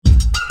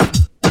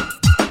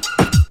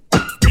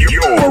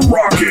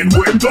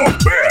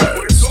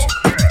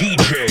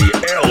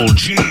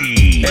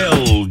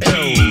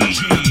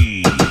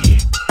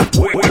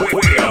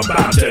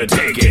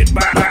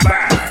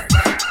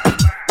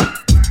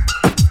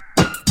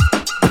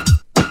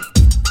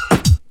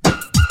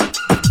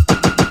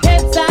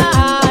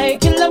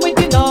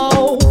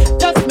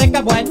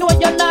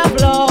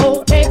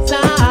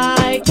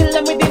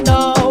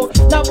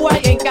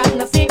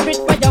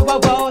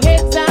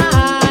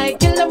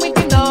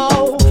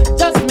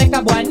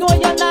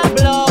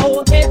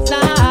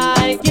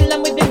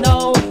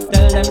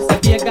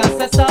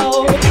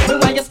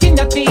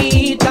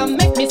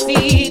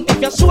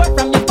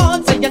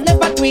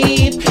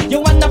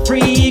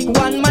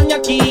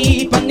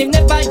him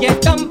never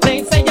yet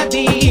complain. Say you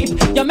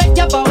deep, you make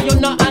your bow, you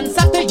no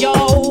answer to yo.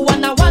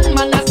 One a one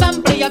man a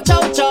sample your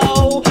chow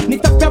chow.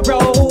 Knit up your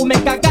bro,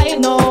 make a guy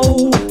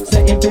know.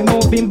 Say if he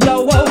move him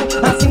blow out,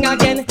 and sing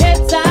again.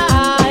 Heads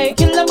high,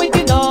 kill him with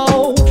the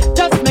no.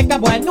 Just make a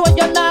boy know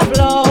you're not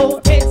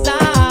blow. Heads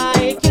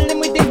high, kill him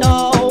with the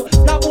no.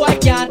 No boy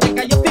can't take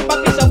a you flip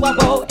up his show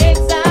about.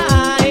 Heads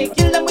high,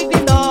 kill him with the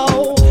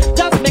no.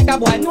 Just make a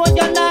boy know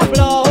you're not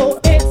blow.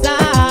 Heads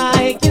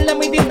high, kill him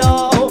with the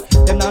no.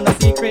 Them not no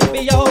secret for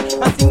you.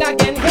 And sing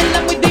again. Kill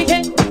him with the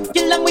head,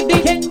 kill him with the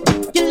head,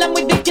 kill him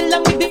with the, kill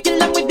him with the, kill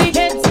him with the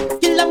heads,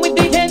 kill him with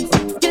the heads,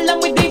 kill him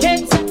with the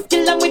heads,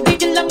 kill him with the,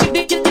 kill him with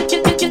the, kill him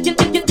with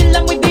the heads, kill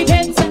him with the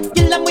heads,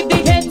 kill him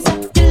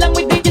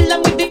with the, kill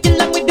him with the, kill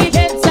him with the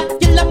heads,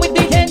 kill him with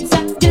the heads,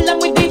 kill him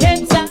with the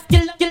heads,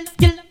 kill him with the.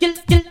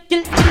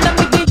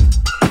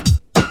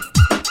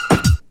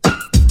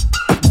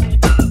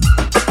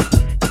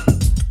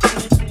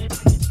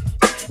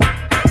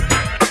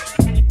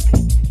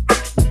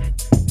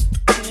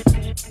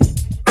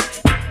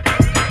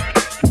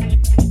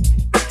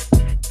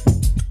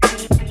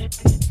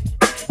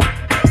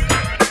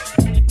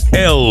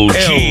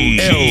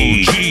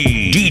 LG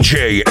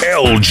DJ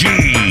LG.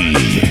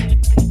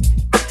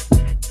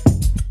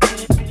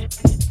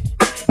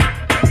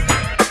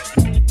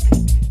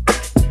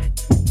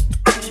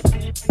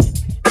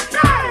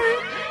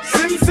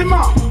 Sim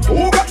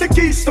who got the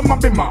keys to my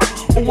bimmer?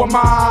 Who am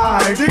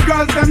I? The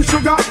girls them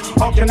sugar.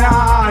 How can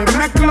I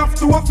make love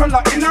to a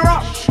fella in a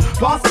rush?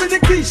 Pass me the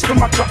keys to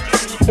my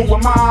trucks. Who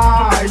am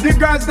I? The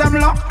girls them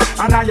lock.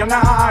 And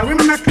I, we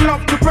make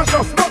love to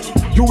precious.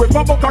 You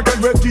ever buck a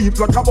girl with deep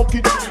like a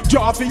bucket?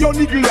 Draw for your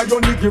niggle like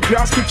your niggle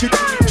can't stitch it.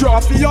 Draw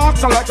for your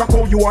oxen like a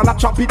cow, you wanna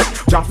chop it.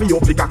 Draw for your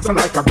pickaxe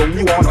like a gun,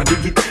 you wanna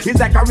dig it. It's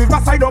like a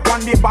riverside up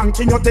on the bank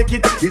and you take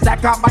it. It's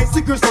like a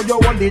bicycle so you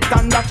hold it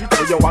and dash it.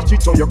 So you watch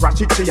it, so you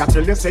crash it, she a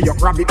tell you say you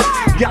grab it.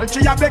 Girl, she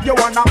a beg you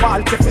wanna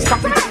ball, take me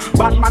stop it.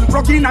 Bad man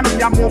plug in and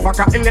me a move like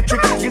a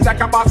electric. It's like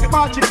a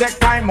basketball, she take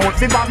time out,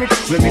 fi vomit.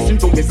 You listen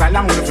to me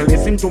silent, you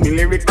listen to me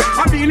lyrics.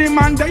 I feel him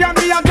man, they and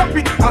me a drop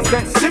it. I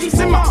said,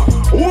 Sim,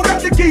 who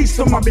got the keys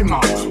to my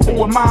bimmer?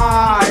 Who am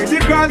I? The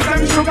girls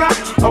them sugar.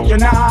 How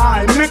can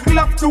I make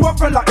love to a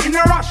fella in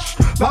a rush?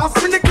 Pass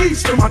me the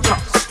keys to my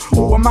trucks.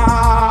 Who am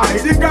I?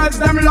 The girls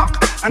them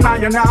lock. And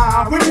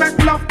I will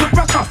make love to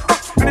precious.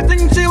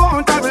 Anything she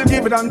want, I will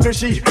give it unto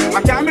she.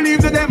 I can't believe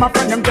today my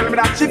friend them tell me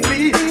that she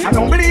flee. I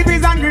don't believe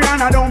he's angry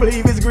and I don't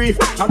believe he's grief.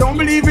 I don't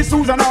believe it's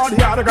Susan all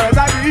the other girls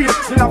I read.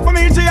 Love for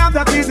me, she has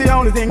that is the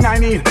only thing I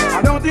need.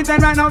 I don't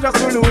intend right now just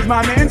to lose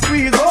my main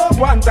squeeze. Oh,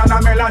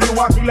 Guantanamela, you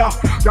a killer.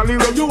 Girl,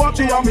 you watch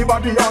you on me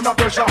body under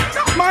pressure.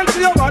 Man,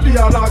 see your body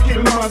all a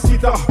kill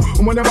mosquito.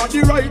 When the body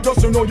right,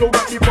 just to know you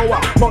got the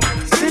power. But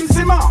Sim,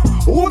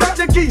 who got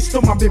the keys to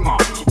my bimmer?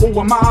 Who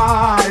am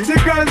I? The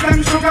girls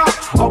them sugar.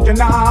 How can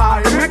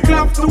I make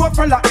love to a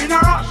fella in a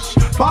rush?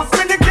 Pass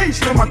me the keys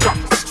to my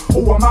trucks.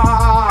 Who am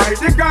I?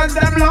 The girls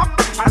them lock.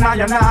 And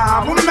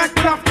I will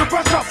make love to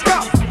precious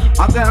stuff.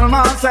 I tell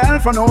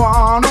myself I don't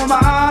want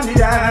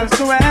nobody else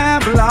to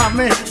ever love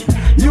me.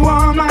 You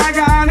are my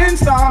guiding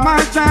star,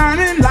 my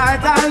shining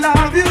light. I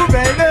love you,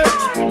 baby.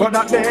 But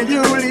that day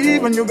you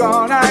leave and you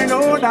gone, I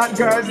know that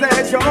girls,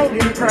 they're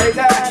going crazy.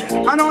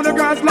 I know the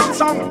girls love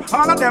song,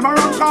 all of them are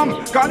on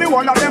come, cause the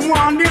one of them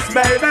want this,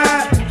 baby.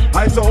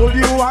 I told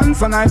you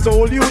once and I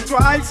told you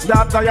twice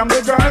that I am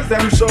the girls,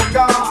 them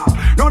sugar.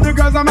 Now the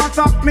girls them a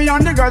top me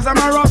and the girls them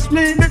a rush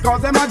me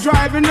because them a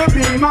driving the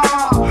Beamer.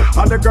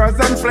 And the girls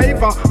them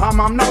flavor,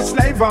 I'm no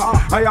slaver.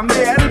 I am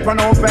the helper,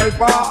 no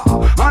helper.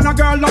 And a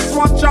girl just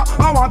watch her,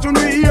 I want to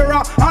hear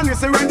her. And you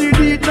see when the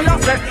DJ I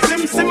say,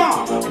 Simmer,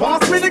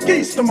 pass me the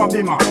keys to my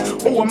Beamer.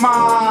 Who am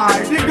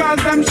I? The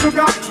girls them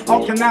sugar.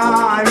 How can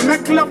I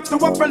make love to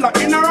a fella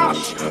in a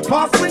rush?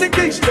 Pass me the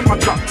keys to my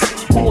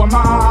trucks. Who am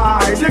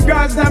I? The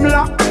girls them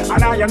lock.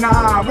 And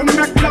I will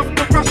make love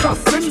to precious.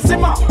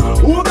 Simmer,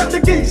 who got the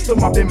keys to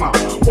my Beamer?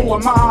 Who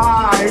am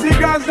I? The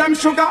girls them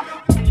sugar.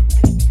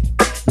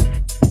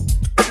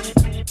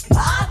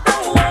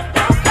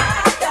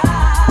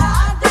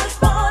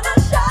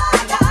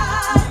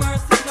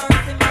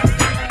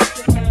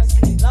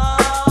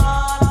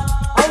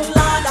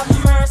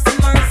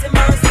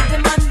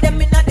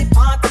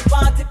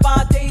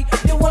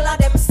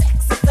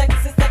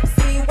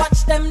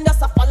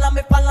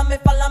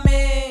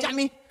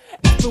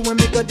 When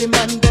me go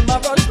demand them a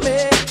rush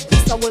me.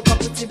 This a way for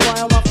pretty boy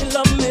I want to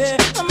love me.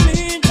 I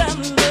need them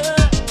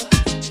love.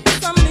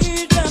 Yes, I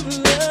need them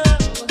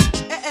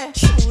love.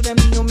 Show them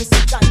know me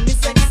sick and me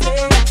sexy.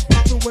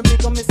 So when me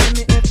go me see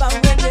me ever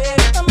ready.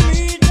 I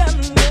need them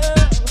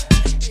love.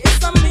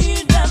 Yes, I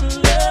need them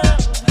love.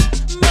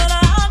 But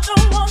I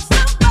don't want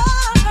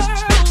somebody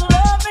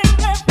loving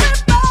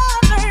everybody.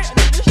 I need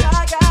a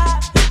shy guy,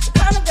 the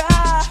kind of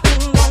guy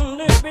who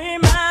wanna be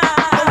mine.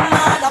 Oh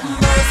Lord have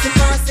mercy,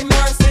 mercy,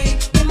 mercy.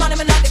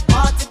 Me not the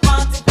party,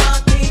 party,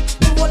 party.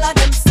 The whole of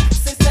them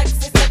sexy,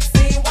 sexy,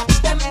 sexy. Watch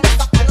them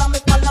just a follow me,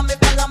 follow me,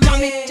 follow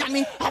me.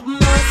 Johnny, have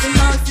mercy,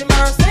 mercy,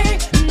 mercy.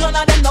 None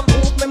of them don't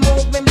move me,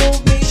 move me,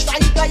 move me. Shy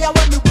guy, I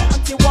want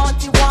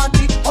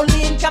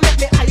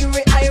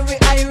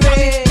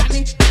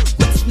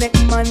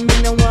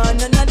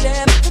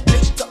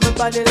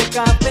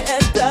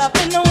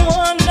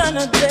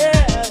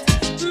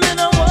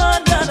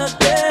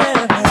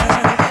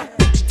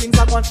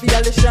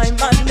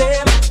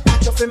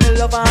for me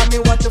lover, and me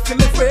want you for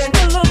me friend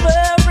till the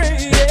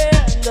very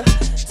end,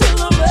 till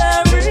the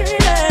very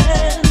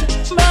end.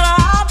 But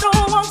I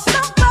don't want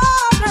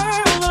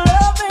somebody who's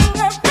loving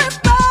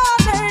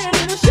everybody. You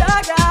need a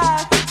shy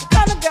guy, the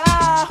kind of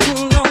guy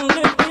who'll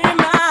only be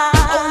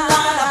mine. Oh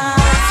Lord have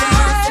mercy,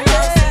 mercy,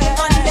 mercy.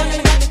 Man, them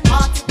in the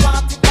party,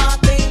 party,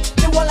 party.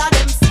 The whole of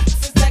them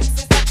sexy,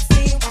 sexy,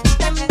 sexy. Watch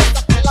them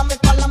just follow me,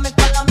 follow me,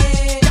 follow me.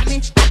 Me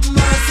have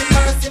mercy,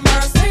 mercy,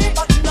 mercy.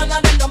 But none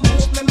of them don't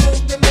move me,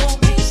 move me, move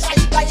me. Shy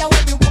guy, I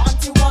want me,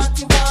 want you, want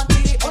you, want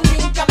you. Only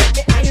you can make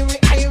me irie,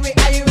 irie,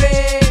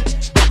 irie.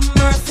 Have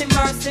mercy,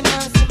 mercy,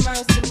 mercy,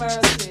 mercy,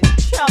 mercy.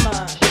 Shama,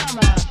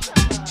 shama,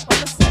 what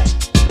you say?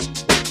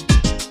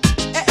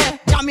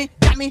 Yummy,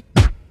 yummy.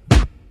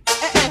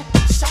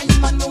 Shy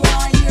man, me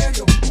want hear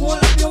you.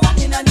 Hold up your one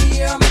in the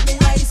ear, make me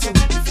ice you.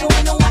 If you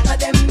ain't no one of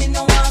them, me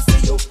no want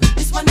see you.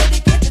 This one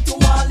dedicated to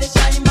all the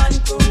shy man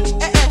crew.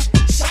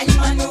 Shy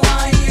man, me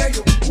want hear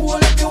you.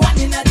 Hold up your one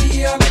in the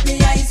ear, make me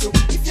ice you.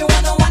 If you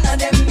ain't no one of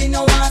them, me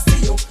no want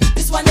see you.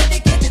 This one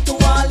dedicated to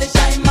all the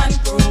shy man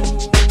crew.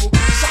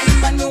 Shy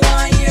man, me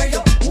want hear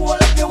you.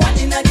 Hold up your one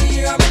in the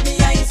ear, make me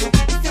ice you.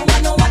 If you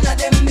ain't no one of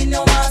them, me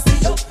no want see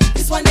you.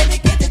 This one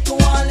dedicated to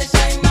all the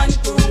shy man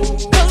crew.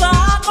 'Cause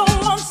I don't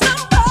want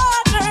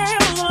somebody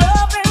who's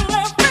loving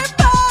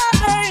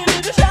everybody. You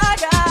need a shy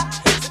guy,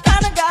 the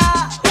kind of guy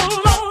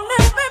who'll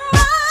only be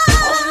mine.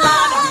 Oh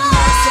Lord have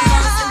mercy,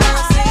 mercy,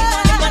 mercy.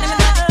 Money, money,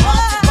 money,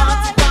 party,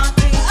 party,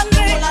 party. The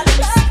whole of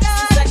them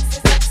sexy, sexy,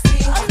 sexy.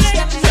 Watch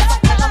them just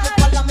follow me,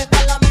 follow me,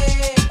 follow me.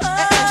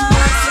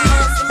 Mercy,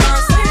 mercy,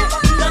 mercy.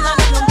 None of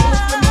them don't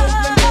move me, move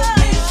me, move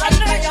me. Shy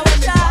guy, I want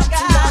me, want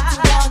you, want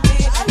you, want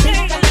you. Me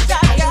no can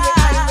shy guy,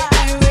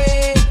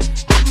 irie.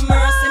 Have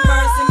mercy,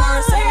 mercy,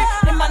 mercy.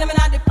 The money me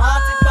not the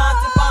party,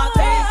 party,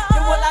 party. The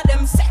whole of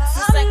them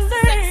sexy, sexy,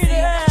 sexy.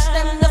 Watch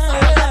them just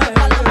follow me,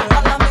 follow me,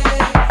 follow me.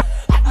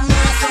 Have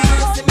mercy,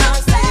 mercy,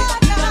 mercy.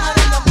 None of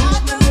them don't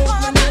move me, move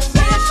me, move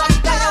me. Shy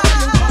guy, I want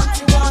me, want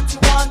you, want you,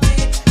 want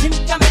you. Him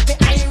can make me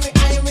irie,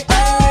 irie,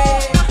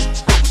 irie.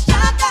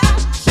 Shaka,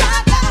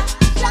 shaka,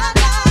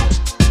 shaka.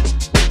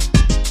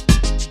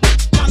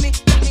 Yummy,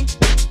 yummy,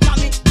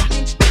 yummy,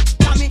 yummy,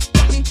 yummy,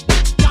 yummy, yummy,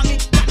 yummy,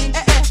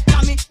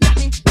 yummy,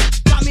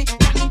 yummy,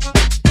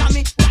 yummy,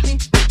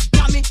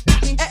 yummy, yummy,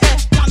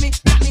 yummy,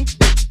 yummy,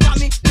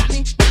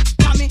 yummy,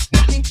 yummy,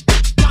 yummy,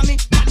 yummy,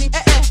 yummy,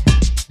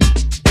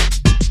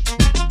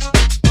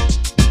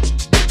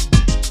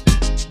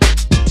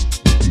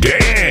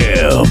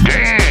 Damn.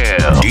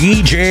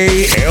 DJ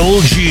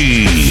LG.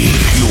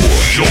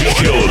 You're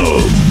killing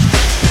 'em.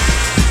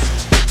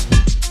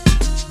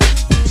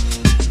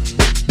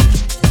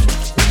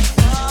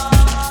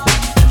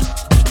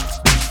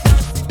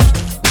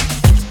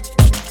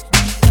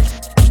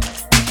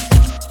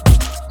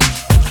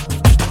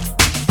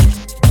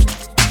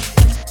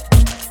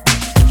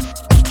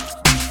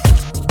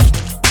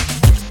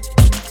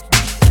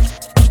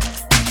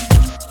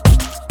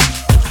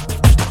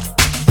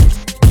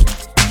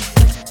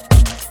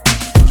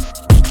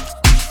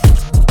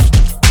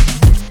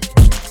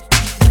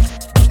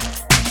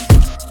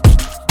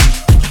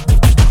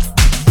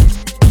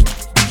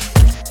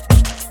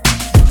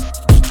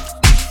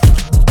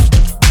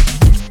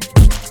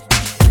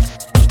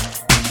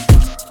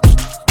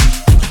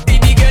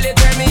 Baby girl, you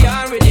turn me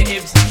on with your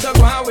hips. So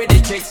go on with the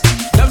tricks.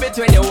 Love it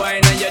when you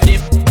whine and you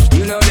dip.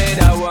 You know that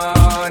I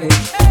want it.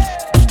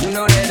 You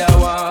know that I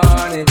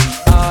want it.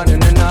 On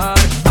and on.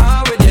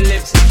 On with your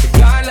lips. You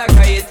gone like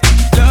a hit.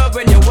 Love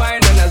when you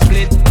whine and I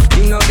split.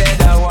 You know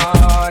that I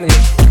want it.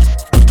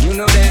 You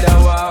know that I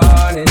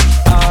want it.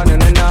 On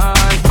and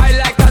on. I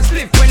like a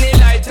slip when it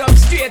light up.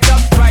 Straight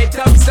up, right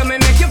up. So me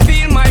make you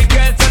feel my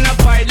girl. Turn up,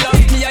 I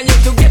love me and you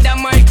together,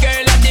 my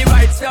girl. At the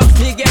right stuff.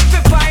 Me get to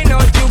find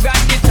out you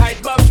got the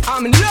tight buff.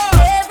 I'm in love.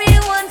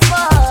 Everyone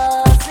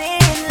falls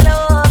in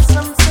love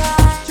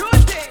sometimes.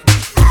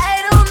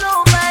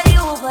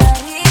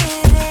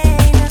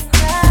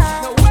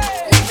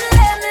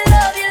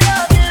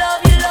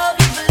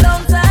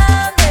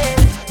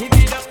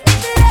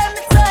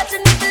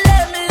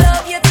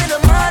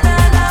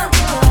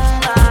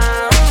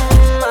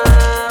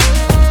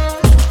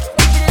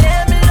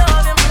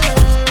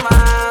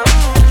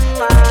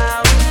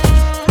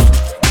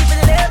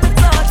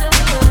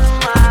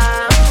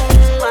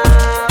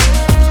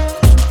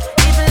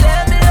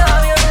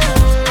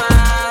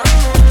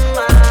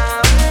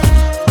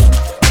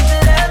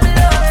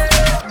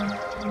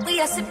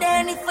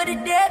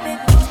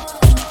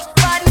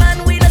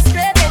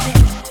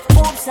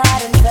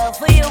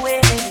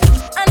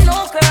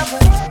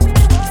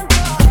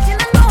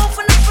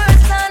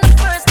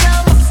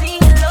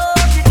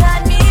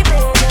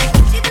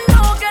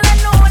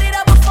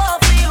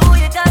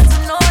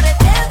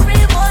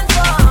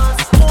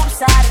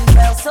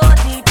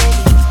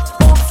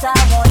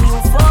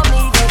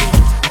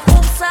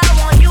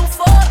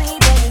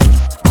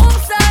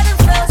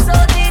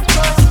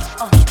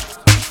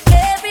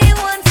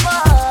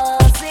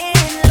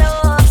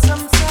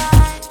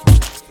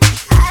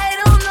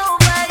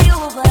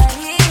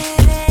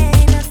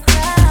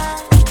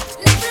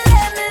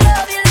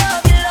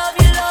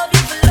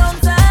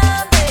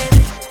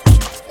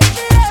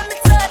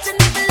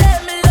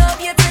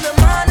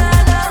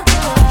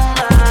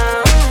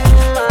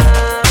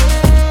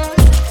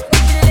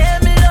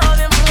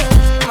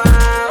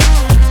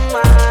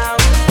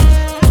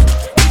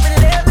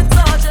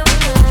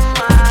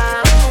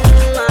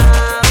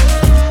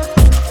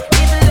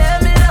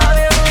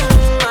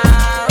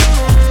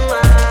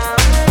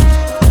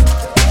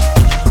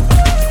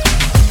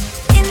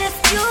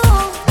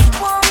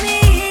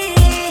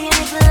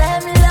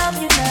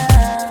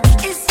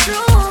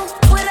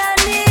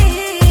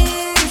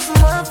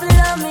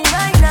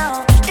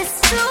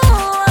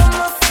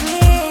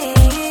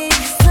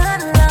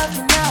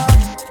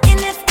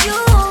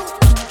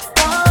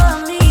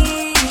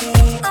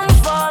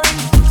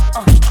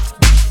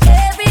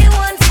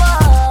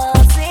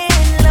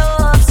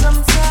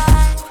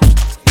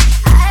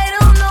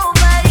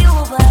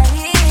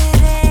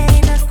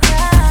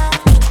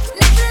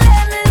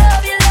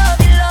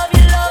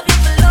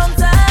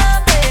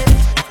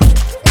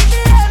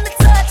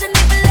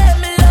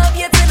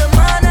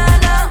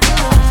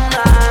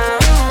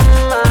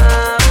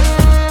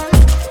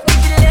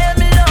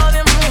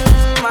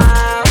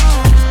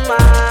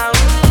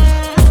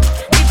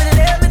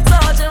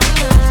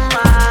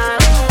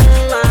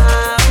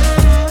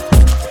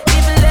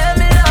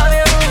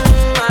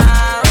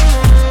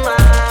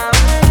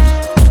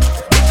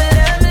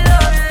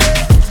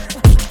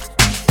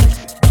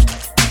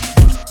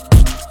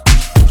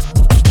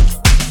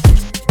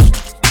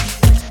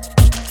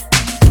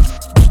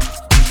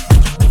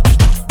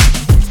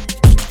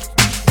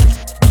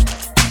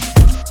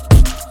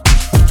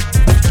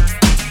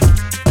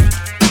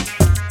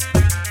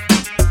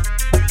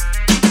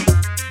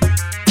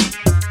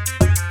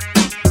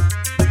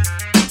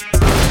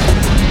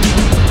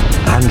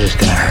 I'm just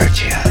gonna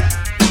hurt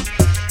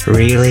you.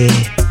 Really,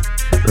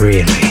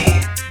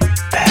 really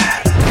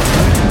bad.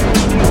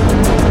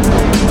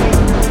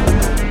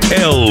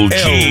 LG.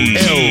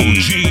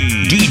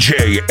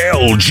 DJ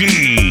LG.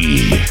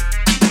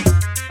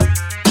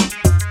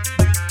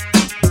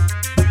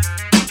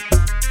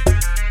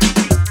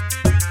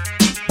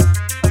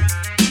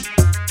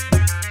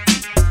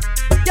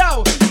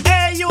 Yo,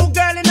 hey you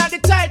girl in the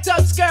tight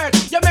up skirt,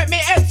 you make me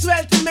head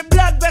swell till me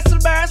blood vessel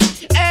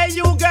burst. Hey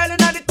you girl in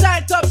the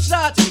tight up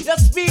shot, you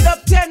speed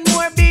up 10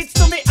 more beats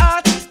to me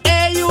heart.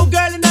 Hey you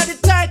girl in the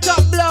tight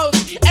up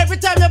blouse, every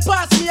time you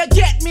pass me you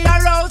get me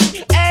aroused.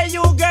 Hey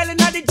you girl in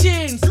the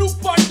jeans,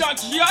 look on that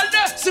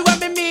girl. See what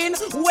me mean?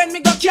 When me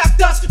go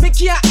cactus, me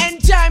can't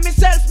enjoy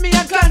myself, me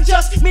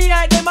unconscious. Me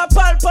I dem a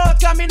pulp out,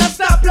 cause me no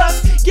stop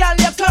loss. Girl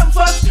you come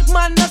first,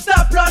 man no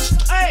stop rush.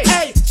 Hey,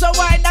 hey, so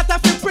why that I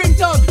fi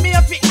print out? Me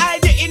have fi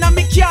hide it in a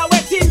me car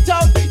wet tint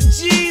out.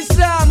 Jeez,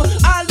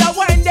 all the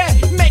wine there,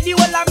 make the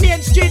whole of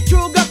Main Street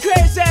crew go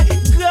crazy.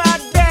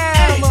 God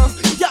damn,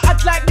 you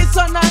act like the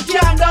sun and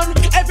calm down.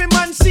 Every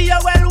man see you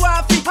well,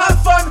 want fi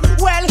have fun.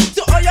 Well,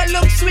 to all you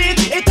look sweet,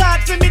 it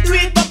hard for me do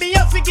it, but me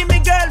have fi give me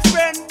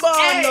girlfriend bun.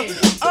 Hey.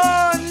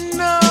 Oh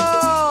no,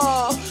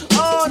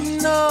 oh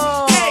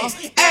no.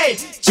 Hey, hey,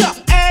 chop,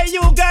 hey you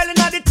girl in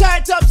the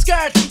tight up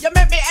skirt, you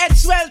make me head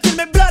swell till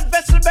me blood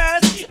vessel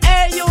burst.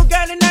 Hey you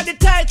girl in the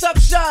tight up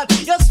shot,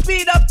 you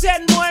speed up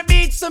 10 more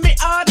beats to me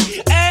heart.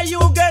 Hey you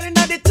girl in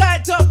the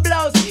tight up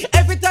blouse,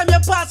 every time you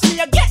pass me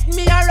you get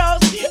me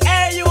aroused.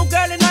 Hey you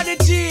girl in the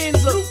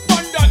jeans, look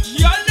on that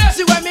girl.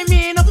 See what me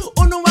mean?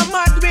 Uno a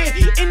mad way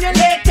in your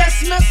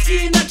latest, no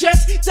skin or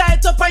dress,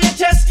 tight up on your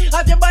chest,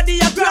 have your body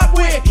a grab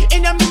way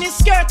in your mini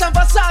skirt and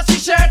Versace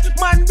shirt.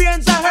 Man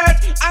brains are hurt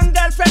and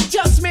girlfriend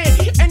trust me.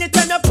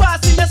 Anytime you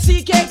pass in the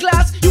CK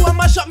class, you a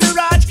mash up me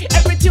Raj.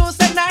 Every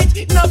Tuesday night,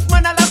 enough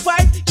man a la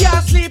fight,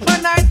 can't sleep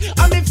at night.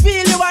 I me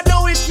feel you I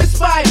know it's me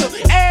spy.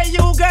 Hey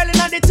you girl in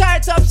the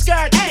tight up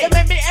skirt, you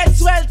make me head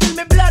swell till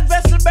me blood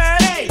vessel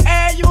burn.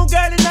 Hey you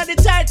girl in the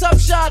tight up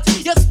shot,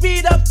 you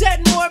speed up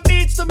 10 more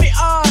beats to me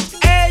heart.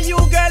 Hey you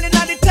girl in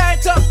the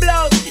tight up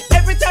blouse,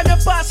 every time you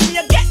pass me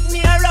you get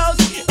me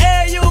aroused.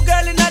 Hey you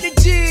girl in the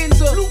jeans,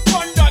 look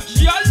on that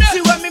girl.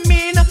 See what me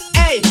mean?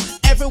 Hey,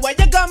 everywhere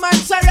you go man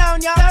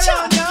surround ya.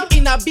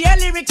 In a beer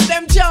lyrics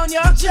them drown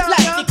ya,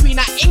 like the Queen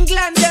of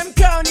England them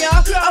crown ya.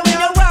 And when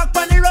you walk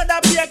on the road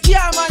up your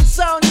car man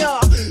sound ya.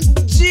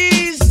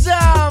 Jesus,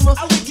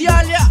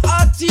 girl you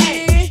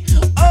hotty.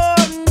 Oh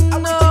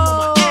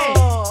no,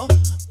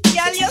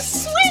 girl you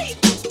sweet.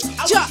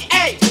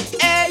 Hey,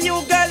 hey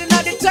you girl in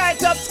the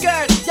tight up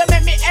skirt, you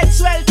make me head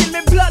swell till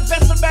me blood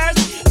vessel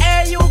burst.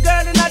 Hey you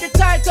girl in the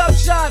tight up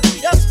shot,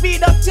 you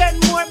speed up 10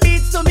 more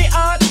beats to me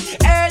heart.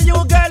 Hey you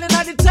girl in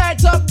the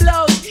tight up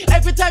blouse,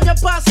 every time you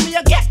pass me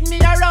you get me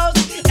aroused.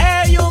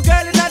 Hey you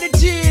girl in the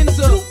jeans,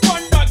 look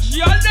on that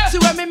girl. See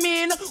what me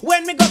mean?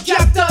 When me go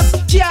cactus,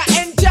 can't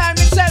enjoy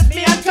myself,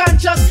 me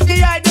unconscious.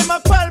 The eye dem a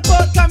pulp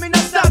out, come in a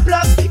stop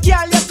loss.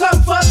 Girl you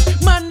come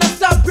first, man no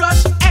stop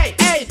rush. Hey,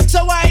 hey,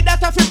 so why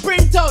that I fi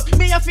print out?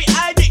 Me have fi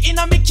hide it in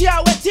a me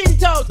car wet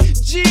tint out.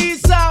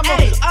 Jeez,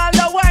 hey, all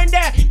the wine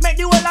there, make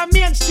the whole of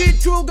Main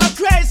Street crew go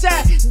crazy.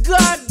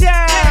 God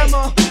damn,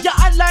 you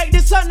act like the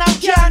sun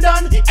and can't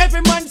done.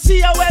 Every man see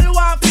you well,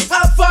 want fi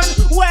have fun.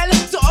 Well,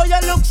 to all you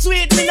look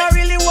sweet, me not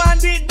really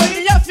want it, but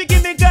you have to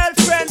give me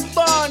girlfriend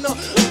fun.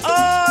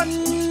 Oh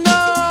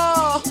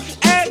no,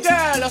 hey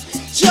girl,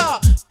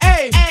 chop,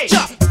 hey,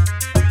 chop.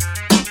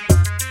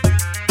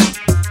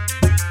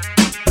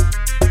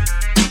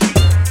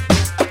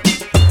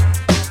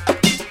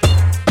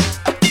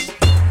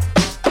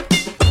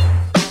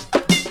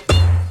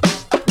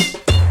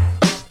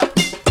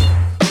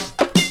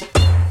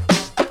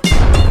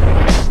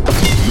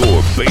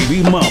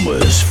 Baby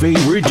mama's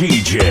favorite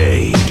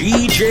DJ,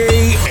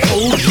 DJ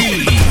LG.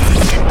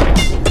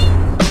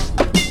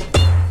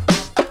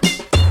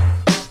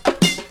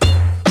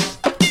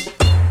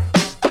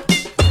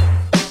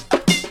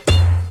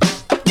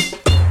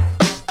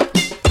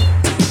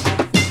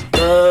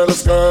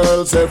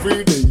 Girls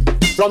every day,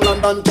 from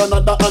London,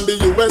 Canada and the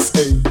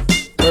USA.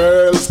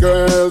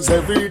 Girls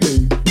every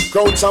day.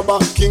 Crowd shabba,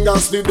 king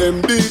and sleep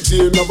them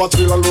DJ. Never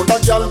chill alone, a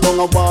gal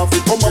down a waffy.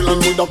 Come up in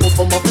with a puff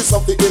from a piece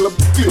of the hill,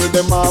 clear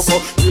them off.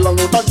 Chill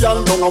alone, a gal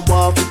down a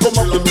waffy. Come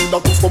up in with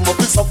a puff from a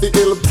piece of the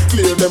hill,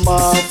 clear them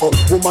off.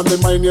 Woman, the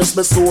mind, yes,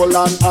 my soul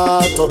and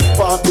heart.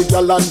 Party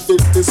gal and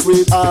 50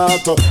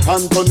 sweetheart.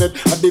 Antoinette,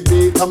 at the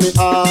beat of me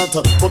heart.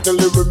 But tell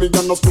the women,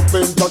 you're not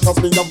stupid,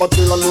 cause me have a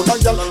chill alone, a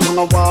gal down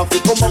a waffy.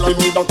 Come up in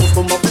with a puff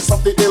from a piece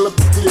of the hill,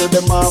 clear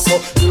them off.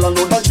 Chill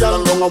alone, a gal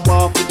down a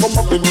waffy. Come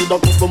up in with a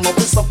puff from a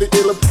piece of the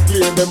hill,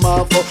 clear them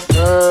off.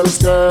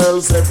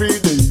 Girls every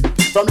day,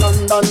 from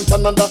London,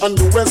 Canada and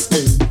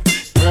USA.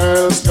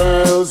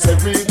 Girls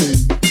every day.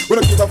 When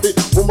I get a bit,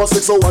 woman Number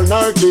 6 so one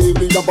night leave.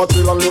 The number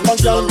 3 and load and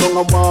girl down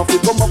a waff.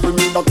 Come up and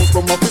meet the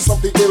customer piece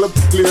of the hill.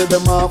 Clear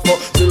them off.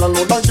 Till and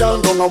load and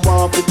girl down a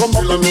waff. Come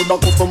up and meet the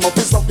customer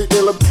piece of the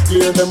hill.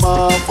 Clear them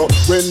off.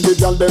 When the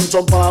girl them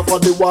jump off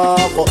of the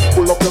waff.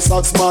 Pull up the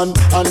socks man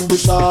and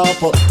the sharp.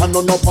 And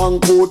none up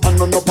and coat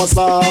and none up a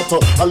start.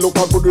 I look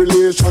a good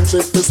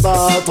relationship to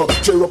start.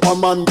 Cheer up a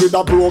man with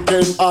a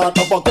broken heart.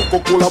 Have a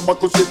Coca-Cola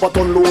bottle shape at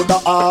unload the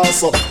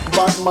ass.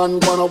 Batman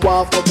gonna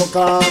walk up a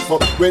calf.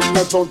 When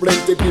you turn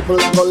plenty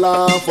people go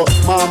laugh.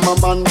 Mama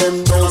man them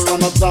don't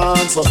stand a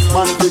chance.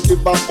 Man pick it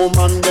back home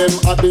and them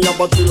at the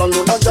upper chill and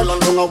load a girl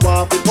and don't a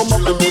walk. Come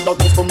up and with a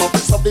customer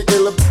piece of the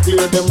hill.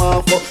 Clear them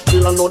off.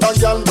 Chill and load a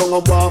girl don't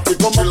a walk.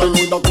 Come up and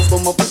with a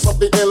customer piece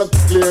of the hill.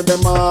 Clear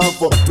them off.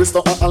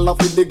 Restore and laugh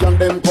with the gun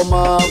them come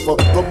off.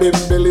 Rub him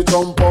belly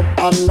jump up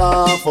and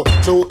laugh.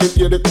 Show him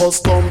here the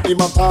custom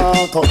him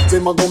attack. Say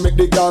ma go make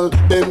the girl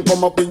them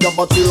come up in your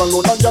chill and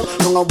load a girl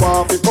don't a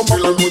walk. Come up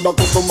and with a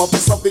customer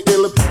piece of the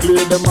hill.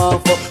 Clear them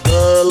off.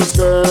 Girls,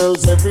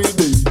 girls every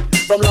day.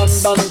 From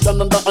London,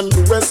 Canada and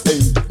USA.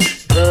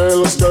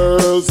 Girls,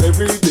 girls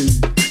every day.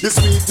 The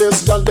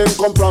sweetest girl them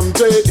come from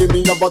J.A.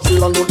 Me have a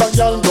chill and load a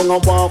girl don't a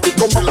walk.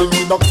 Come up and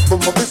with a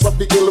customer piece of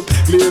the hill.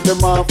 Clear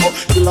them off.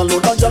 Chill and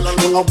load a girl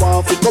don't a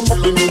walk. Come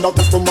up and with a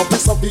customer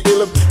piece of the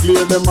hill.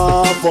 Clear them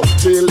off.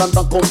 Chill and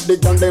a cup the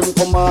girl them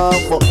come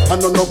off.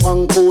 And none up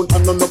and cold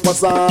and none up a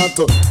salt.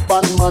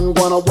 Bad man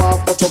gonna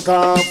walk but you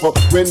off.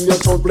 When you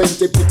show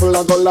plenty people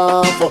a go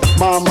laugh.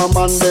 Mama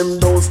man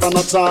them don't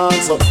stand a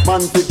chance.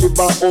 Man pick it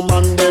back home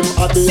and them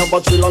at the have a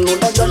chill and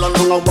load a girl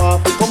don't a walk.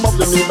 Come up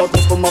and with a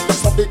customer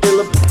piece of the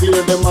hill.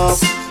 Clear them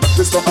off.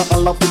 This one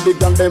and laugh with the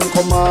gun them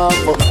come off.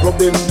 Rub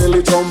them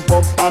belly jump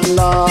up and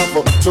laugh.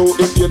 Show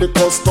him here the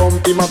custom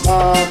him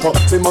attack.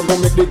 Say ma go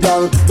make the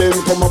girl them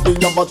come up in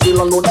your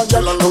chill and load a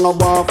girl and don't a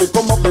waff.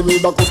 Come up and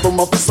with the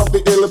customer piece of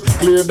the hill.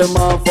 Clear them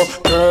off.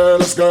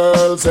 Girls,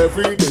 girls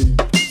every day.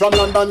 From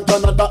London,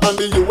 Canada and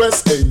the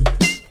USA.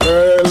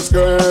 Girls,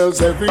 girls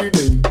every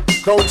day.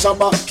 Crowd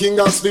Shabba, King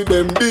and Sleep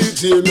them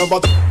DJ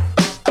number.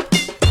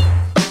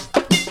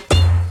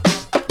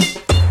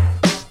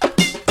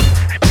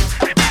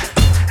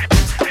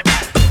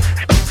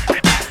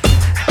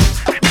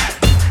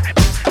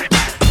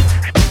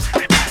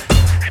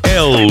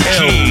 LG,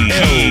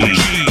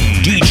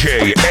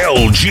 DJ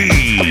LG.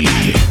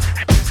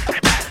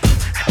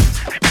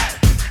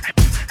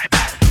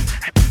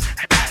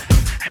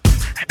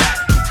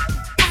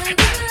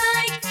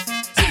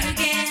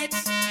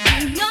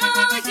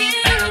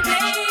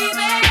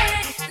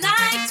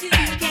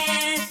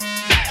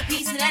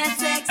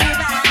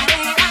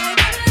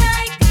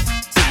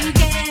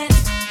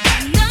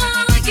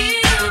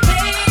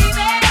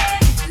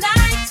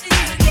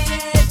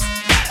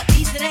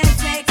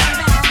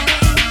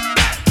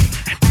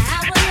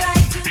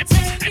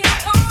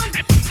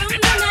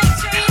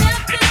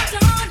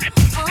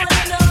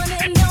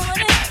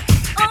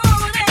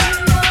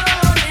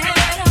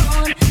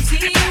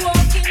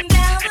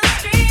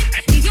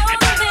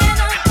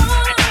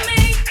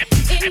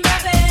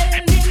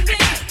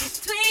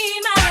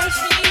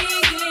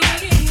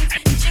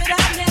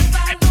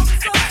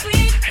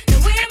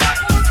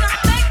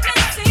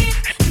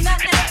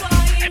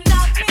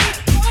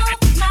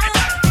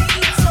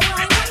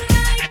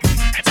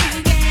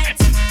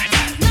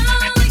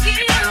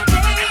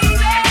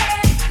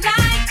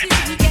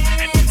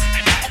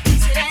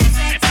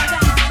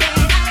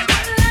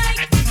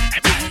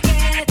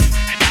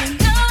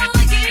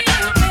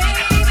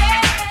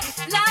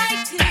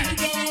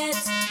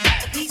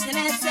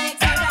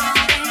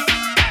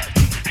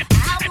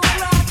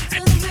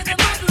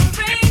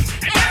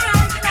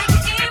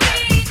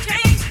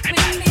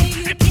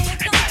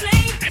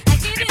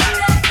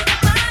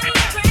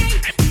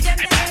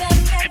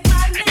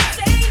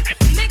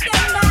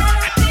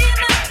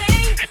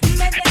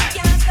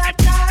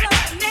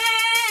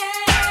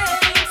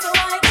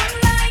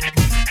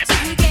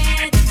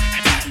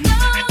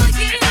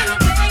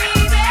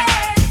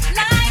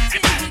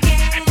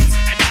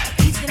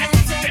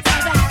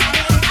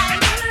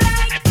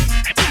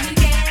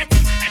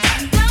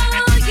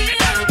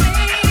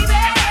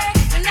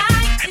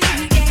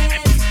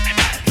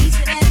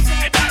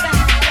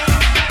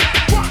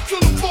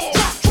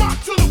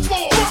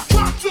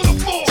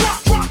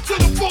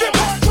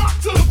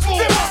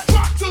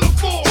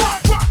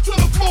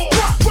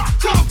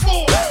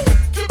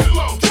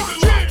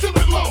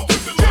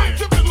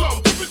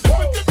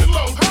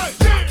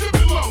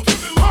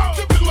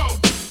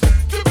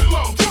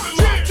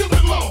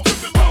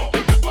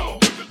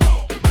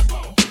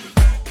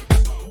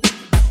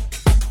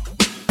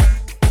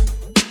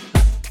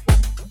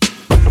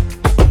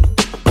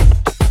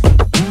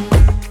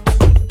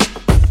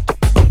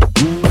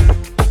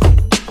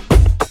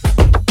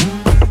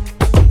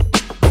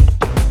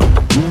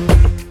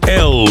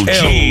 LG,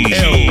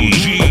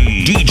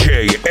 DJ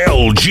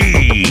LG.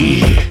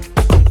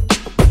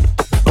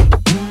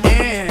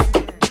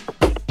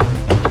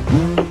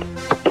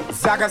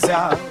 Zaga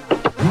za,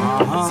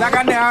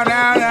 zaga now.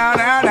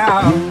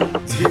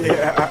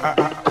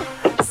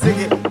 Yeah, sing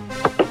it,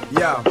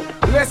 yo.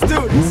 Let's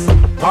do this.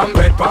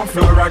 on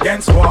floor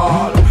against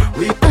wall.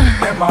 We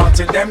them out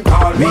till them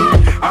call me.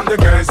 I'm the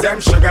girls,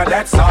 them sugar,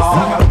 that's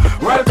all.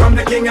 Welcome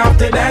the king of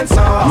the dance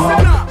hall.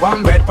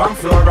 One bed on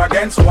floor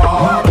against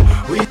wall.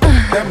 We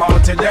them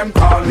out till them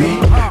call me.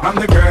 I'm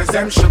the girls,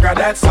 them sugar,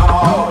 that's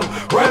all.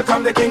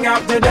 Welcome the king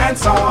of the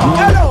dance hall.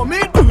 Hello, me.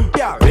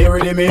 Yeah,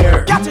 Really me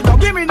here. catch it, don't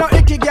give me no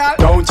icky, girl.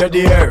 Don't you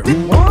dare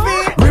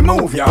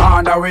remove your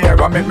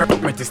underwear and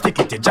make me to stick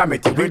it, jam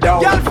it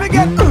without. Y'all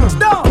forget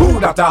down. Who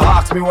that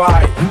ask me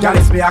why? Girl,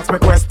 it's me ask me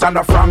question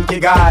a Frankie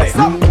guy.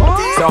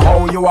 So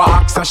how you a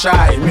act so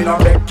shy? Me no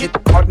make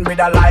it, but me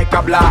da like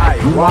a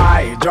blind.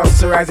 Why? Just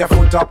to raise your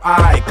foot up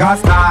high.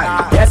 Cause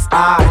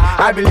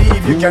I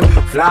believe you can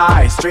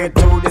fly straight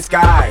to the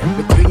sky.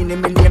 Between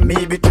him and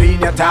me,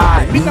 between your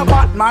thighs. Me no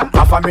Batman,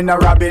 half a me no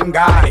Robin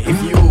guy.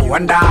 If you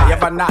and I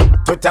ever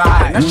not to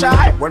tie, no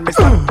shy. When me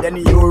stop, then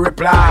you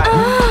reply.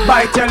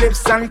 Bite your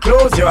lips and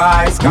close your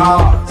eyes.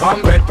 Cause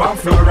one bed, one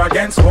floor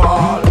against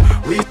wall.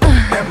 We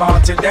them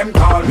out till them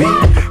call me.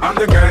 I'm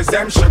the girls,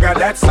 them sugar,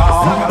 that's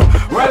all.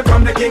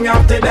 Welcome the king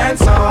of the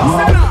dance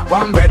hall.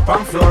 One bed,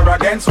 one floor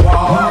against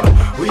wall.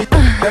 We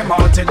them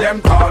out till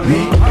them call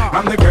me.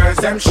 I'm the girls,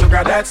 them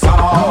sugar, that's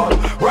all.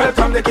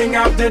 Welcome the king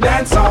of the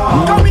dance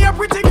hall. come here,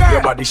 pretty girl.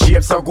 Your body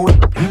shape so good.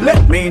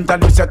 Let me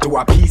introduce you to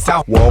a piece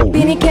of wow.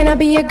 Beanie, can I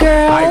be your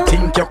girl? I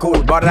think you're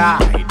cool, but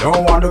I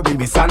don't want to be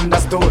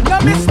misunderstood.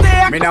 No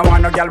mistake. Me no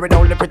want no girl with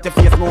all the pretty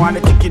face. Me want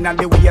the ticking and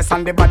the waist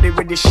and the body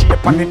with the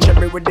shape and the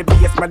cherry with the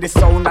bass. Me the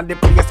sound and the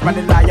place. Me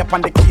the lie up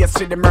on the case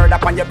with the murder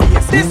up on your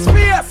base. This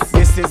face.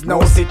 This is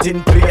no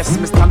sitting place.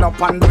 Me stand up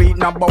and read,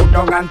 no bow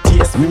down and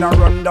taste. Me no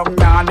run down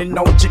now and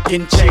no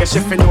chicken chase.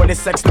 If you know the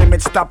sex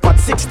limit stop at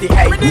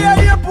 68. Me the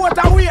airport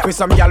away. For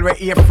some y'all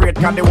we afraid,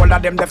 cause the whole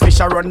of them the fish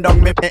a run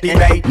down me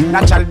debate.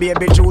 Natural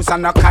baby juice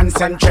and no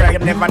concentrate. You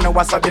never know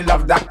what's up the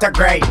love Dr.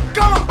 Grey.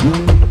 Come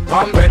on.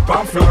 One bed,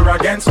 one floor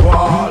against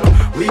wall.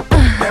 We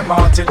them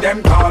out till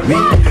them call me.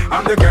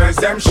 I'm the girls,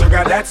 them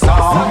sugar, that's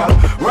all.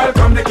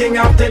 Welcome the king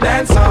of the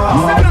dance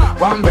hall.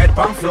 One bed,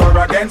 one floor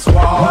against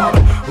wall.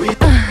 We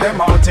them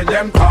out till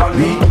them call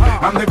me.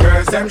 I'm the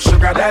girls, them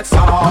sugar, that's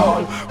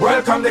all.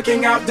 Welcome the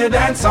king of the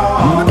dance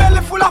hall. My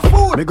belly full of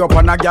food. Me go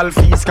on a gal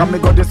feast, can me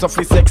go this off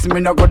sex,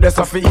 me no go this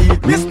off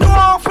eat. Miss no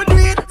how to do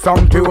it.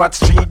 From Pure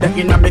Street, the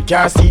inna me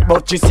car seat,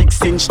 but she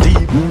 6-inch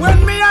deep.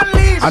 When me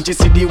unleash. And she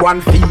see the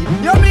 1 feet.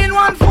 You mean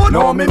 1 foot?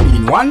 No, me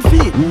mean 1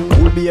 feet.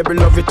 Who'll be able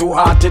to love it too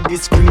hard to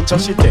discreet? So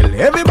she tell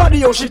everybody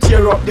how she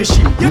tear up the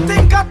sheet. You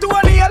think I do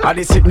a deal? I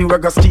the Sydney we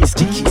go ski,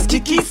 ski, ski,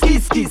 ski, ski,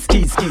 ski,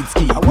 ski, ski,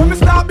 ski. And when me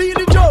start being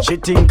the joke, she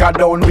think I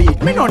don't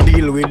beat. Me no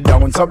deal with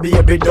down, so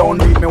baby don't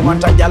beat. Me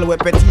want a gal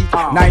with petite,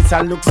 nice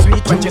and look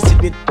sweet. When you see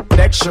the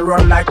deck, she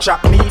run like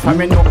chop meat. And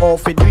me know how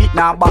to do it,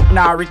 now back,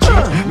 now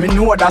retreat. Me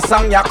know that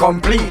song ya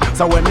complete.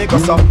 So when me go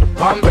so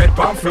one bed,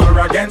 one floor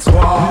against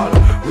wall.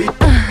 We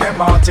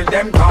them out till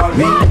them call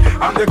me.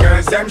 I'm the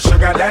girls, them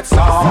sugar, that's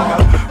all.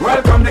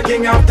 Welcome the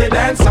king of the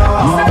dance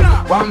hall.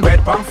 One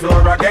bed, one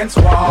floor against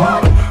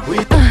wall. We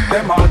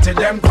them out till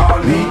them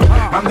call me.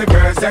 I'm the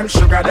girls, them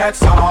sugar,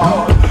 that's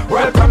all.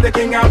 Welcome the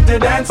king of the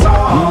dance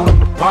hall.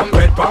 One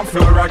bed, one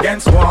floor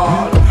against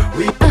wall.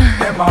 We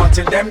them out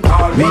till them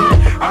call me.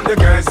 I'm the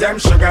girls, them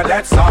sugar,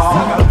 that's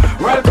all.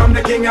 Welcome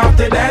the king of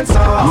the dance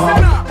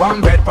hall.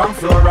 One bed, one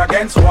floor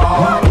against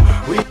wall.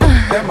 We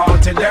them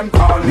out till them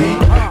call me.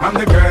 I'm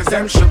the girls,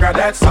 them sugar,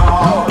 that's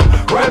all.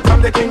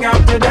 Welcome the king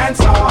of the dance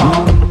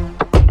hall.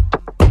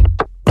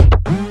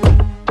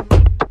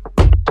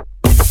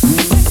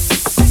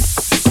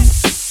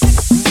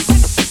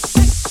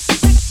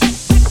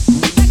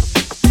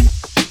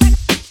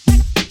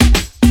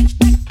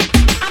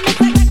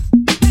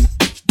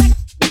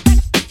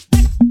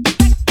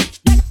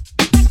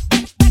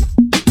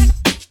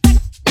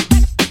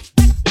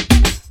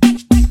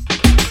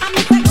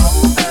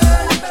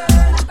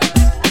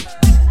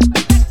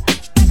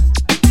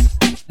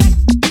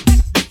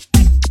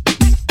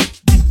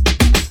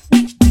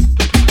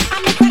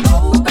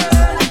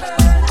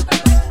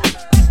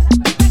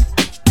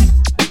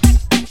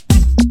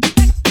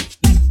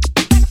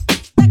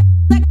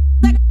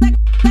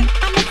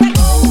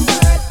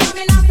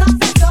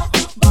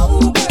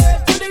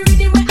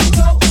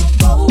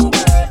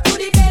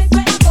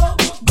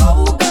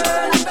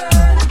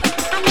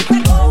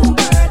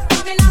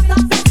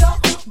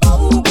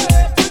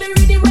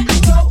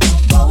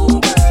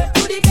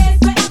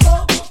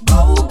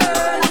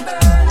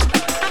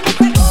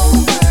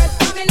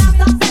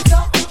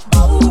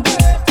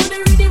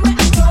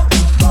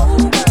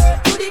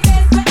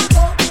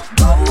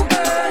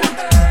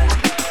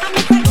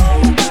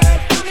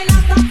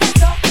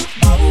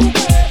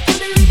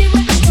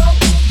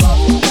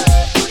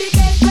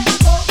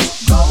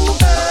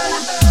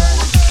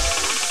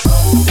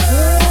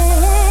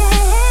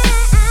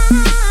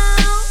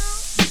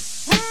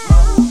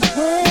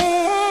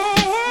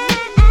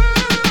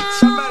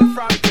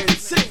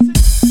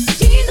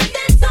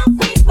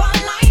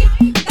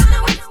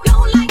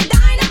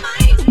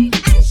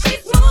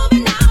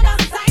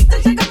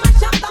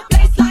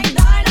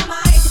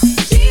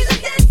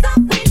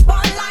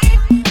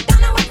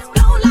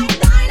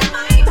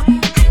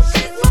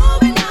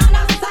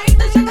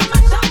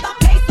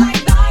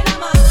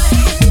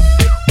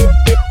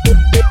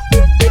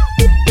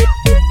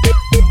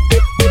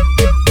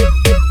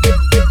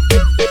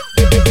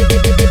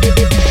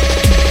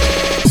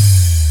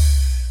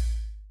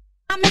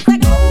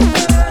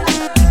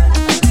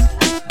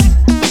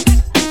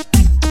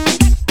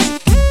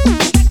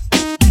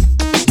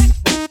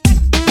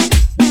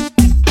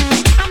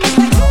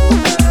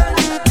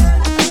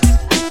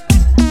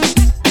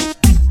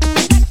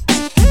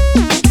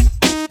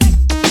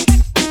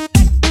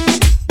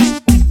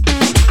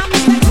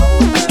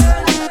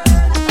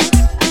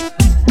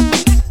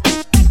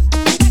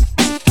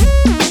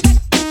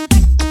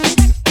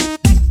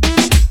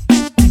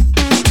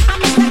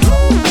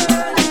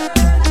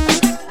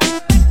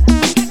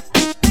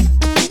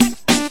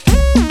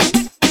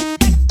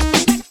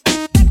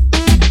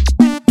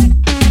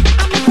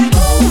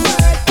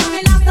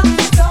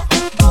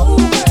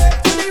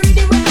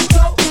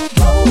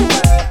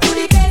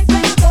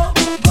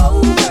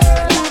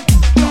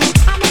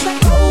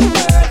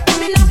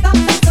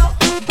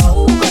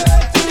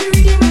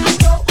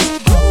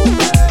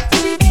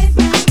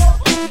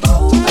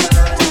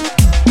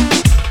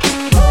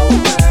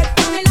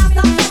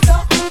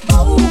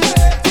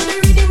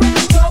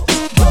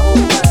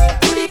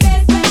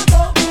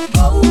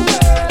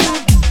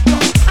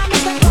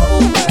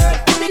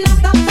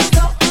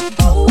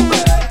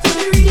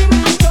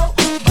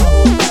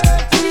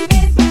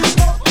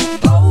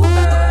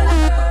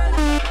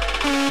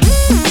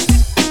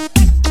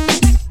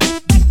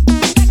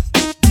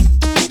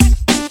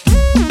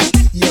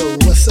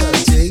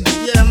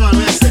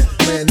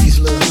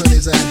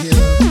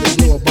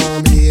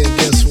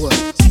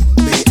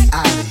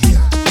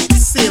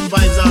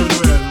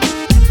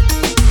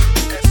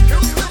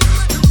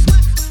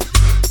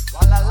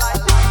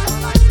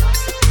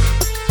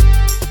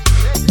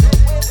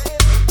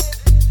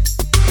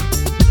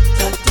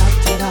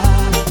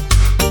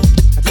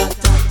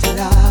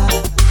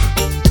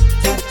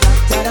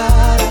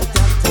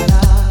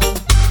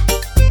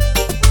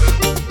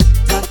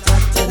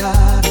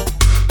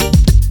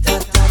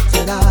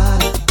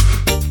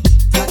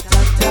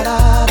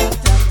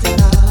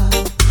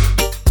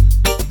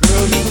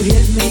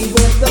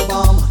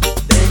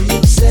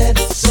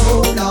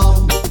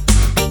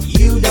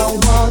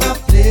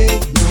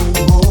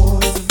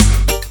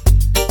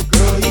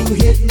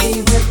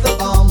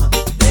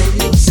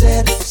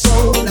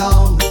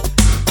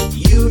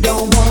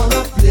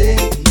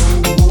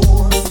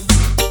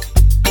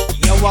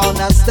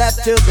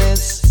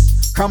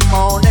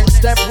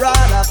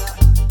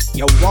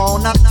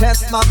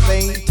 test my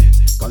faith,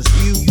 cause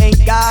you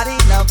ain't got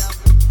enough.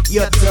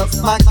 You took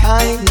my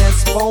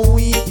kindness for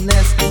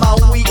weakness, my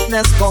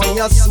weakness for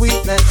your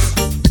sweetness.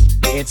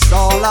 It's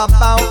all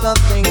about the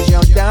things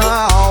you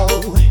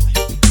do.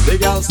 The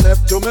girl step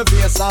to me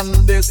face and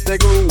this the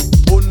groove.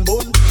 Boom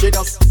boom, she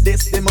just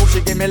this the move, she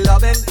give me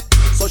loving.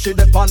 So she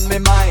dip on me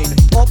mind.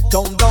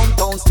 Uptown,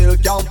 downtown, still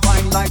can't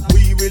find. Like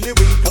we really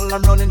winkle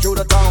and running through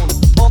the town.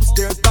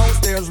 Upstairs,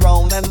 downstairs,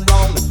 round and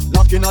round.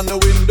 Knocking on the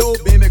window,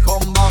 baby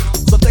come back.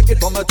 So take it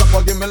from the top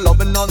and give me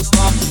loving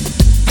non-stop.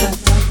 Da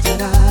da da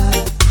da,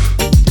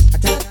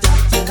 da da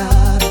da da,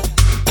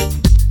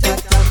 da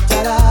da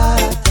da da.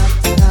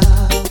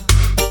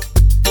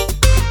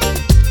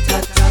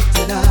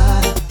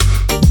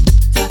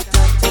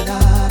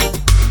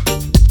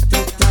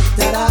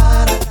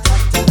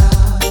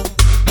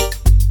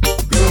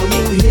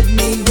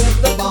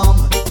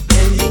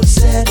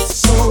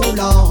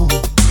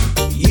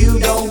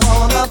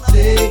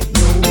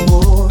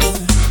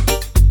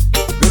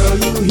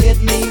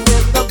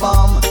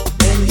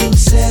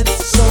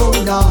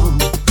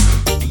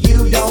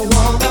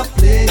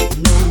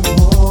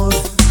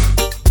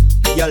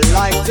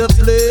 To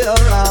play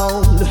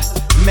around,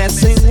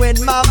 messing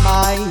with my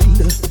mind.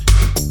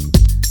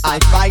 I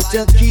fight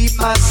to keep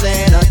my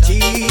sanity.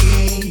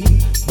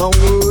 The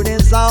word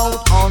is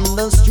out on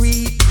the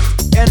street,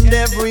 and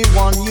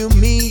everyone you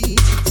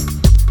meet,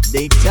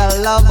 they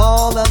tell of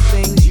all the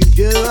things you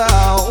do.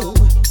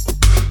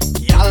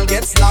 Y'all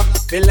get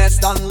slapped, be less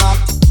than that.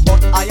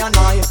 But I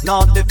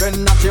not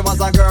defend that she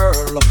was a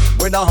girl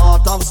with a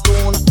heart of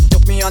stone.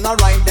 Took me on a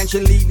ride, then she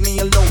leave me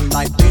alone.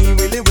 Like we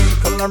really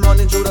winkle and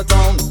running through the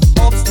town.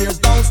 Upstairs,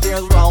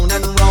 downstairs, round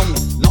and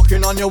round.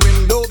 Knocking on your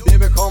window,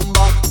 baby come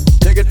back.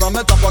 Take it from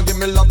the top and give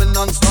me loving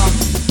non-stop.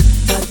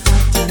 Da da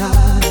da da,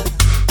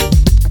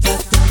 da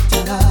da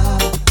da da,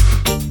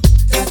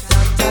 da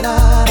da da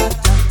da,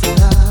 da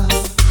da.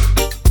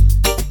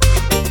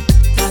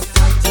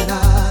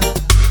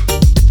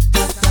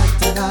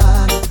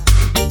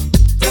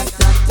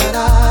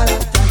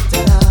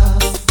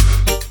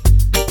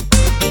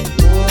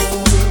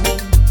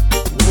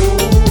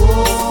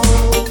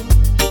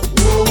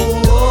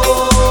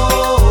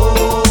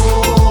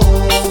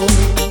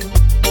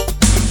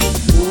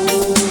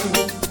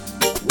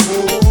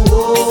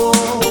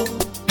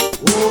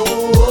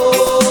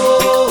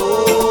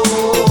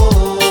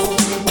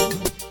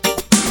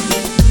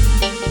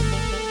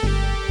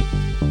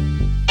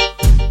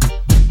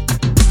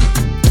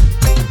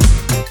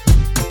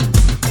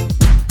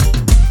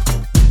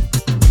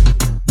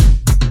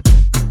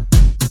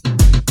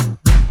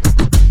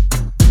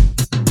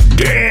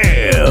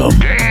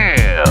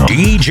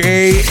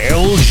 DJ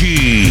LG.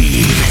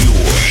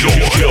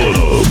 Kill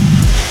 'em.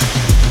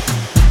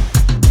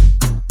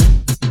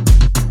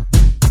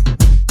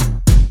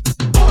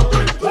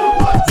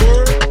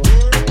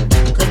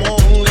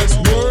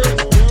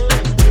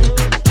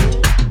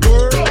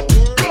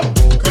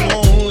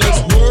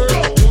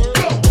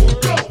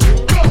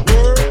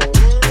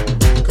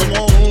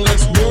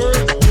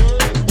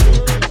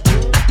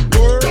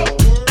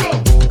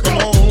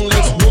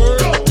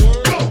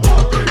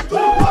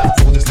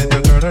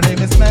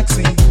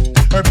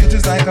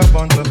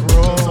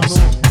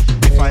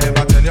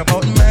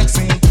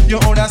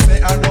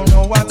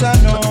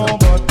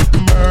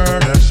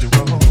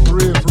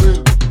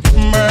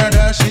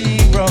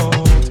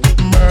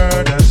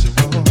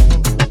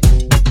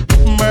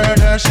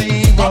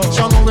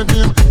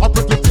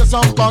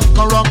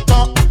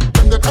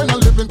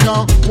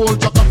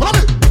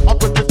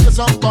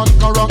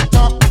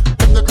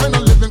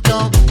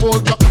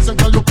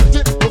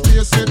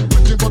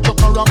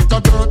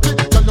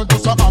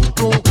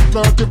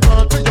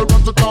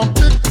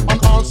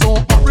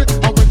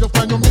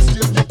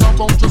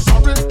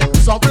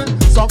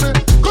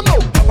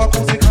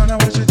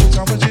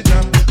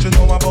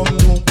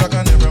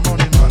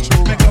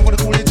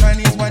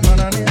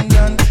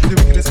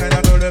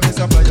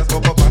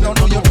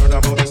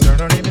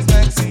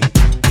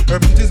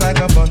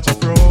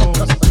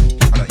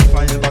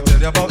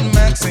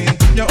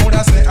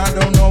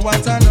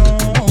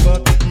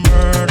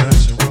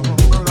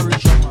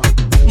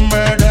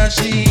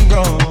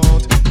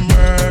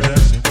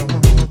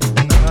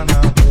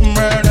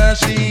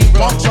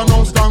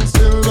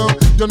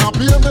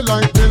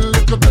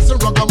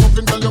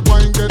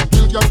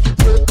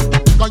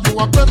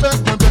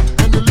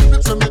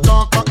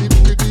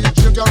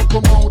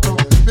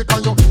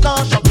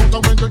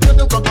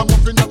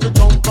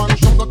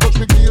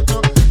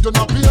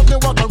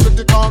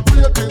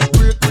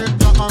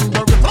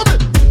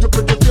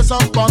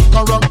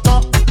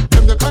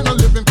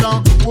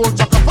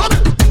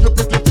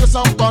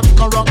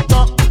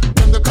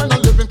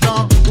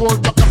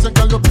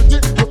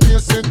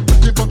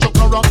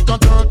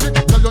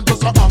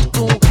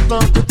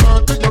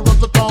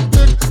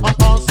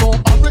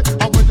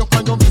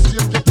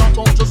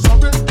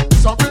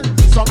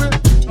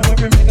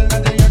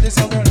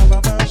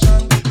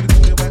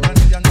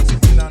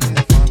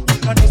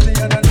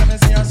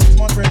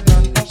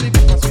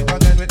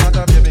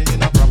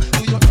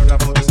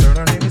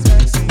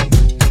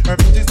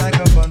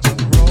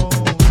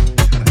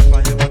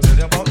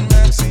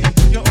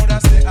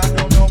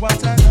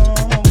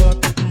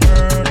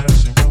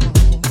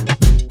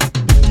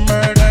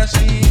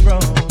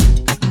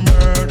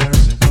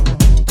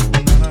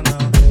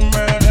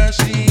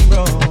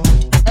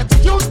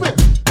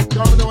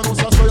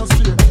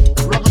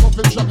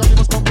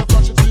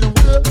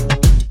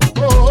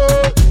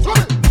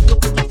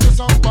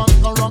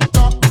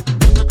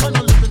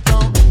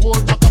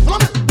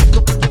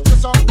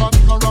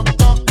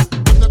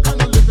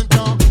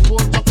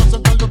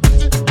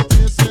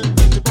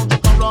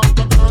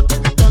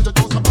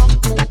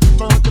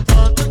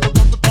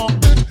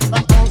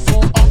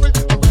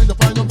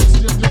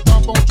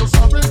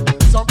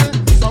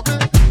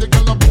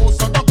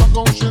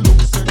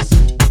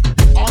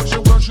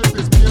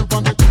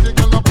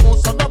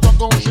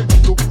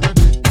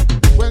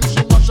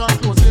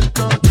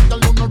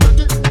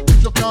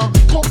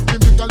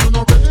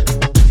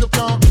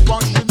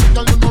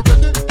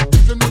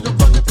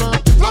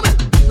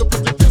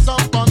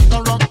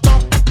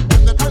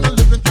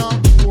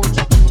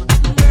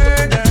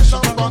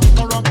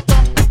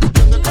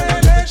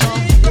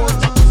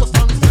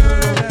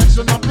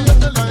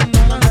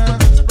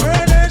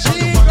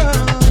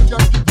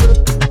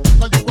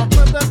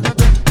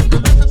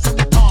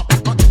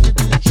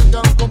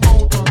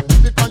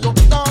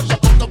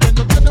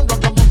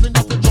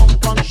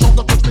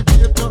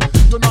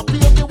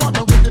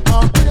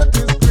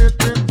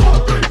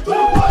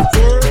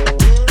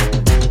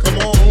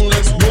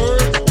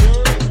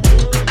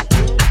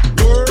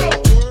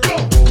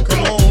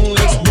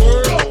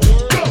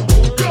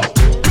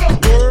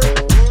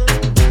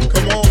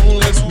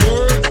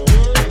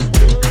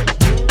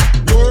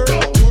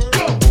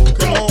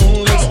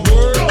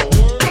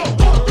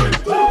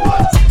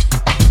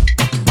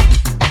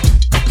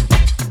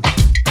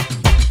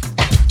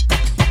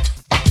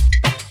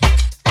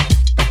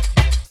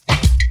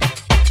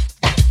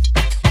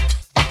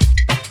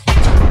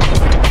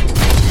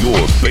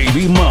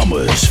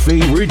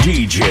 favorite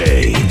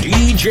DJ,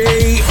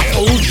 DJ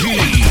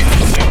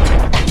LG.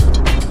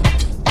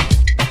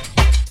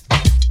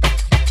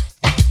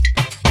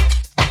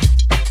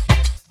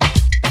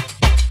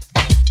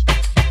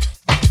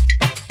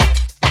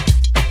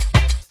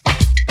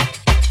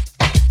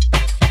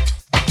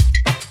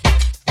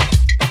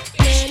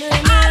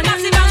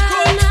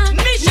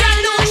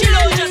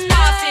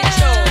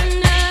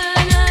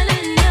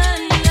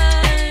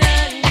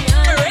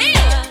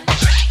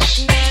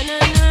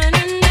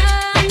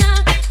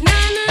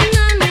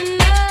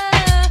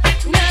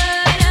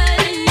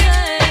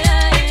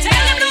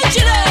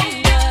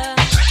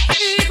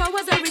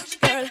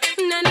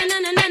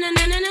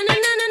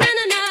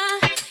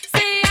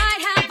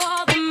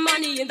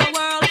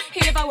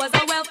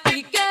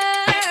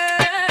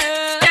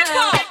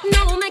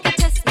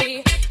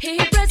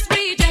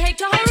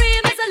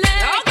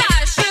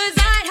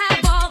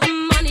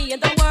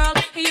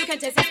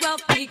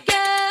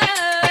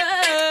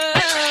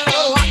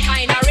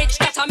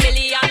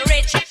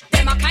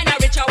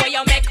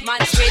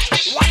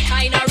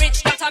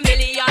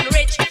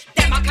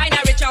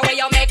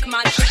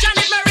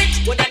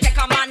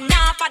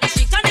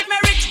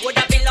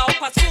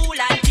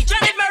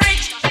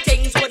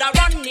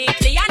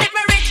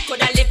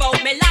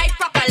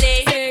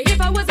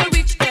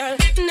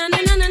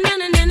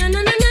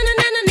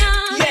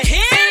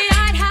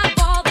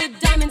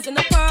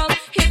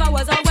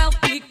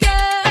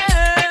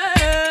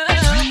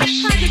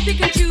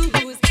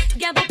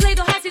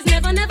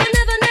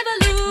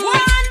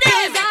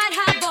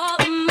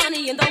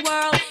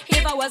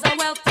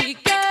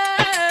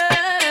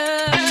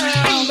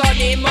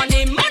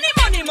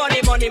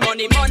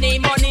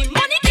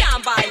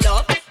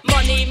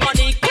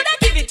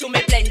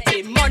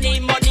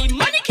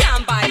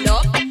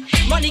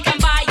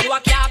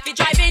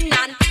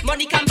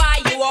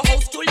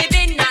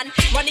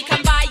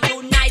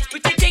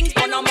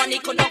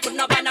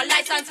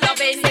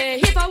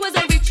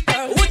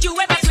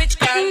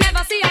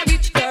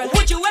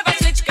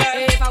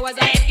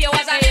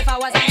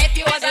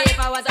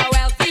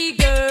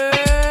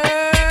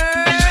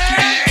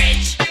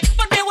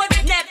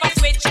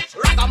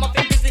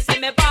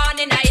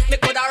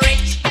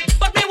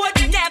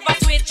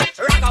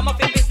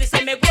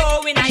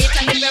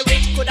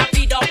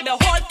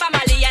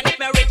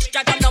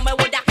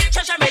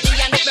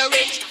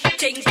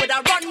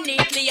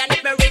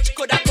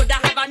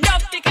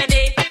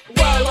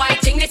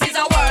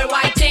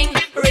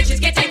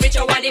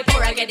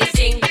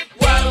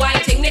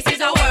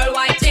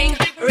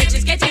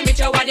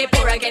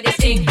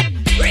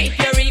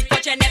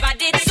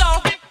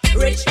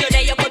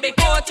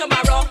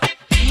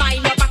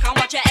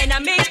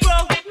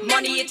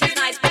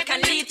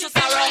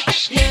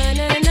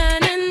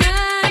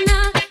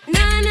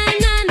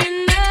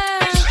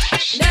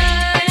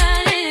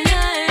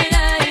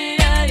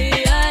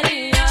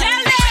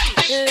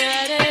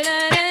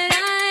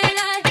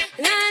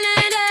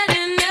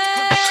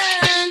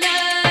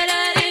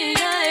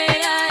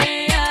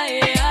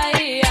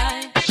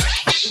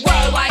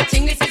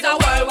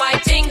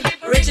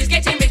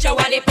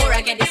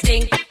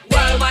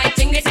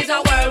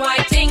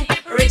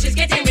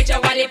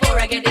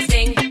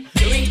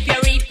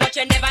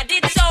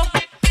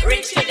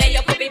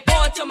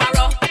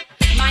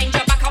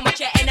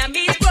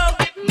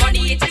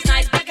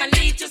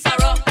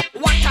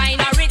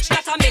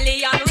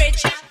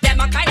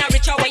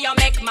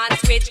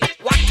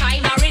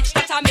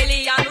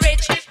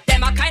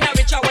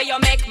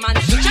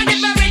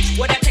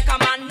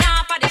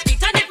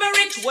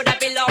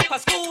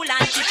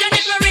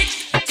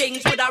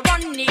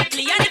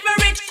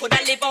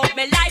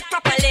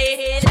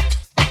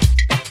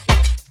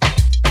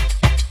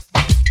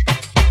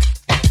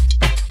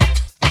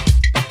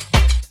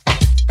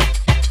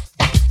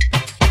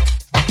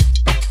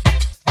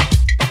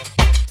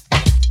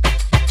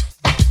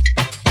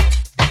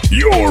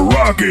 You're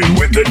rocking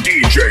with the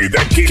DJ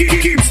that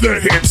keeps the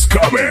hits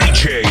coming.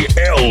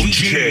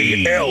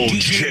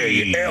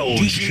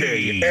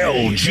 DJ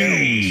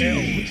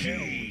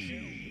LG.